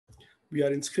We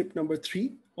are in script number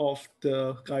 3 of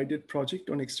the guided project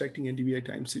on extracting NDVI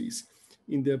time series.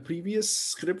 In the previous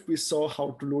script, we saw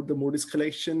how to load the modis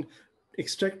collection,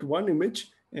 extract one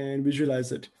image, and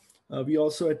visualize it. We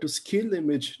also had to scale the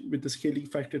image with the scaling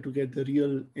factor to get the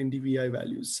real NDVI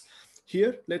values.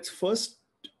 Here, let's first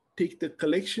take the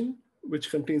collection, which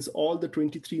contains all the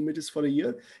 23 images for a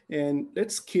year, and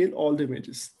let's scale all the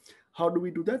images. How do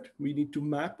we do that? We need to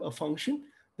map a function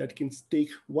that can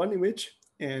take one image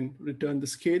and return the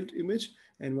scaled image.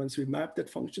 And once we map that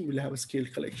function, we'll have a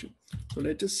scaled collection. So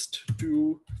let's just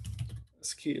do a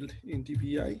scaled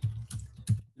NDVI.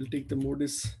 We'll take the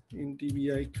modis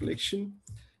NDVI collection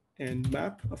and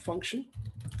map a function.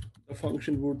 The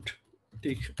function would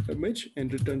take image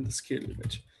and return the scaled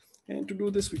image. And to do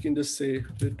this, we can just say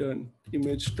return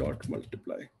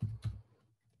image.multiply.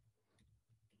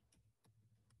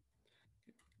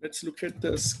 Let's look at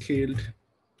the scaled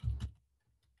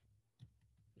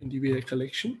NDVI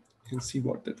collection and see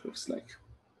what that looks like.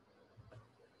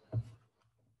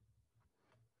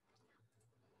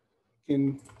 You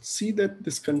can see that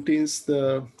this contains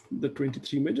the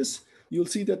 23 images. You'll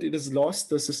see that it has lost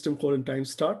the system::time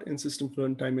start and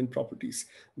system::time end properties.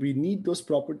 We need those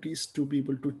properties to be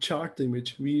able to chart the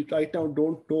image. We right now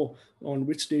don't know on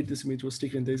which date this image was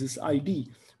taken. There's this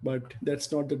ID, but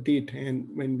that's not the date. And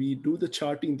when we do the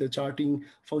charting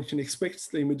function expects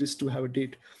the images to have a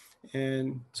date.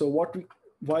 And so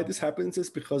why this happens is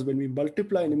because when we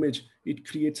multiply an image, it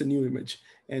creates a new image,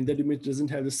 and that image doesn't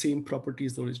have the same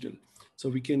properties as the original. So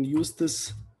we can use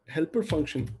this helper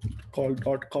function called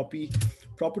 .copy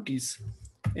properties,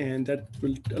 and that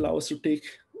will allow us to take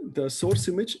the source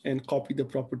image and copy the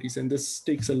properties. And this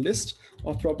takes a list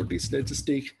of properties. Let's just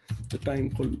take the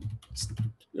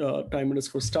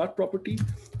time_start property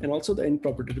and also the end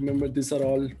property. Remember, these are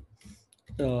all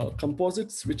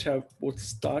composites which have both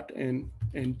start and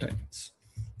end times.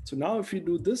 So now if you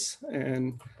do this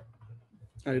and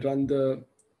I run the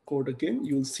code again,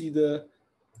 you'll see the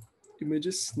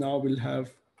images now will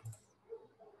have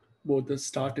both the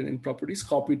start and end properties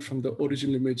copied from the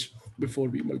original image before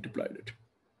we multiplied it.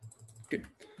 Okay,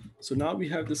 so now we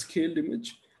have the scaled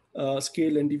image,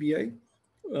 scale NDVI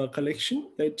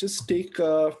collection. Let's just take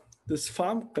this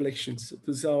farm collections.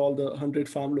 These are all the 100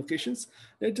 farm locations.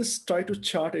 Let's just try to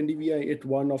chart NDVI at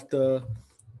one of the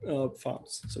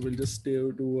farms. So we'll just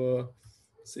do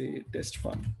say test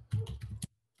farm.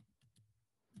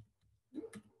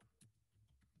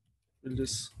 We'll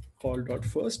just call dot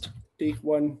first, take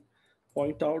one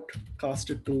point out,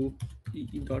 cast it to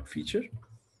ee.feature.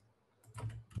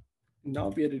 Now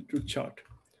we are ready to chart.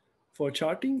 For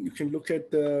charting, you can look at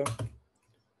the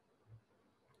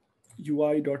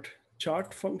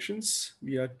UI.chart functions.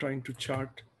 We are trying to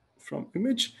chart from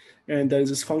image, and there is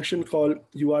this function called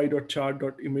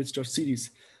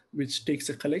UI.chart.image.series, which takes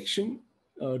a collection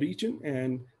region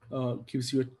and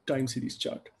gives you a time series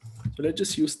chart. So let's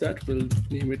just use that. We'll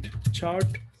name it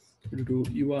chart. We'll do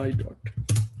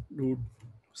UI.do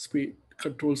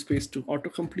control space to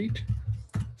autocomplete,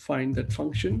 find that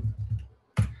function,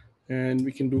 and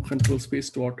we can do control space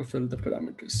to autofill the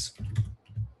parameters.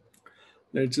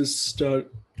 Let's just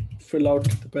fill out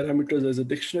the parameters as a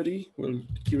dictionary. We'll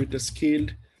give it a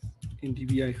scaled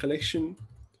NDVI collection.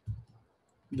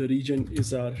 The region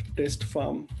is our test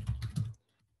farm.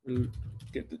 We'll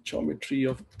get the geometry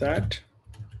of that.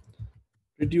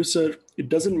 Reducer, it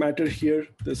doesn't matter here.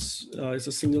 This is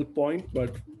a single point,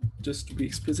 but just to be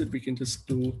explicit, we can just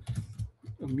do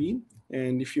a mean.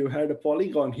 And if you had a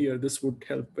polygon here, this would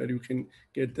help where you can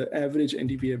get the average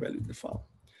NDVI value in the farm.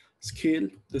 Scale,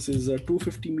 this is a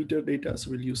 250 meter data,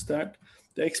 so we'll use that.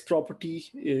 The X property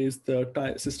is the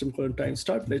system::time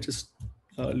start. Let's just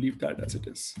leave that as it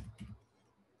is.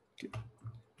 Okay.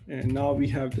 And now we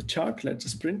have the chart. Let's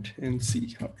just print and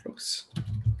see how it looks.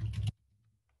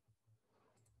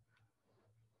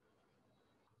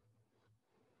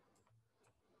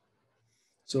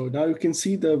 So now you can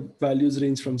see the values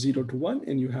range from 0 to 1,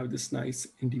 and you have this nice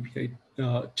NDVI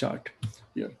chart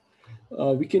here.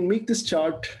 We can make this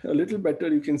chart a little better.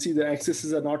 You can see the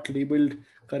axes are not labeled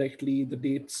correctly. The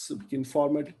dates, we can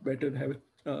format it better, have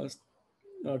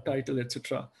a title,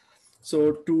 etc.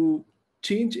 So to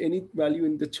change any value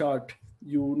in the chart,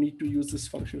 you need to use this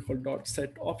function called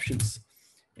 .setOptions.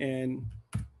 And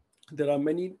there are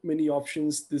many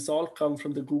options. This all come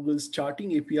from the Google's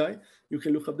charting API. You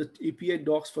can look up the API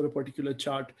docs for a particular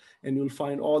chart, and you'll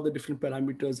find all the different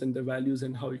parameters and the values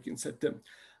and how you can set them.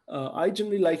 I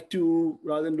generally like to,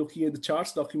 rather than looking at the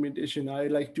charts documentation, I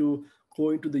like to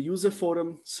go into the user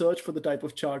forum, search for the type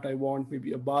of chart I want,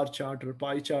 maybe a bar chart or a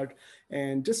pie chart,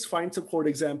 and just find some code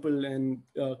example and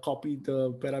copy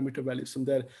the parameter values from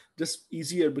there. Just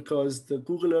easier because the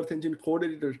Google Earth Engine code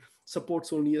editor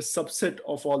supports only a subset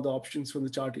of all the options from the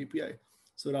chart API.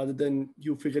 So rather than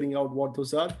you figuring out what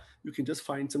those are, you can just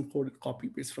find some code and copy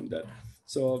paste from there.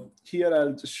 So here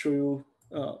I'll just show you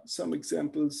some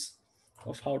examples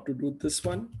of how to do this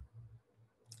one.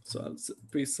 So I'll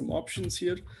paste some options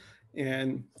here.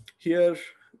 And here,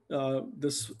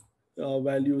 this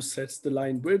value sets the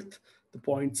line width, the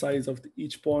point size of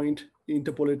each point.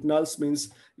 Interpolate nulls means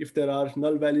if there are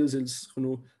null values, it's going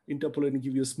to interpolate and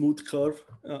give you a smooth curve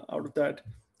out of that.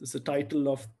 There's the title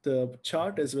of the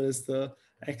chart as well as the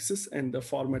axis and the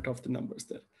format of the numbers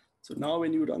there. So now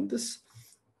when you run this,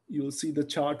 you'll see the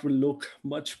chart will look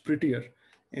much prettier,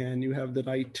 and you have the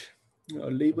right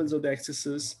labels of the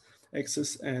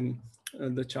axis and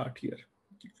the chart here.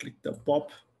 You click the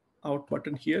pop out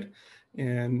button here,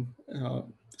 and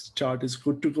this chart is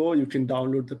good to go. You can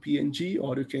download the PNG,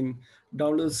 or you can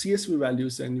download CSV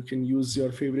values, and you can use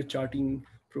your favorite charting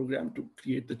program to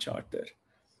create the chart there.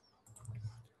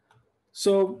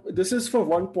 So this is for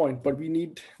 1 point, but we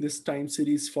need this time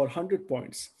series for 100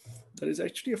 points. There is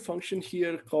actually a function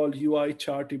here called UI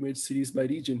chart image series by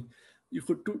region. You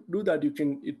could do that.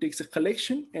 It takes a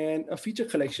collection and a feature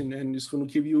collection, and it's going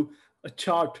to give you a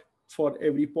chart for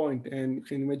every point. And you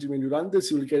can imagine when you run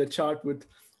this, you will get a chart with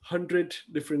 100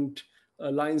 different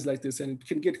lines like this, and it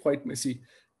can get quite messy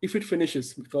if it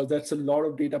finishes, because that's a lot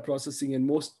of data processing, and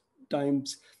most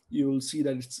times you will see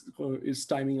that it's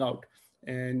timing out.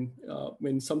 And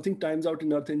when something times out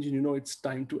in Earth Engine, you know it's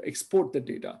time to export the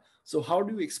data. So how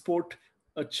do you export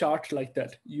a chart like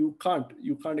that? You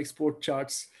can't export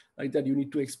charts like that. You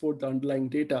need to export the underlying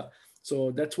data.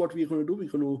 So that's what we're going to do. We're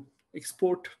going to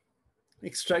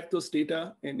extract those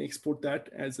data and export that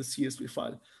as a CSV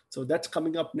file. So that's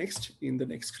coming up next in the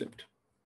next script.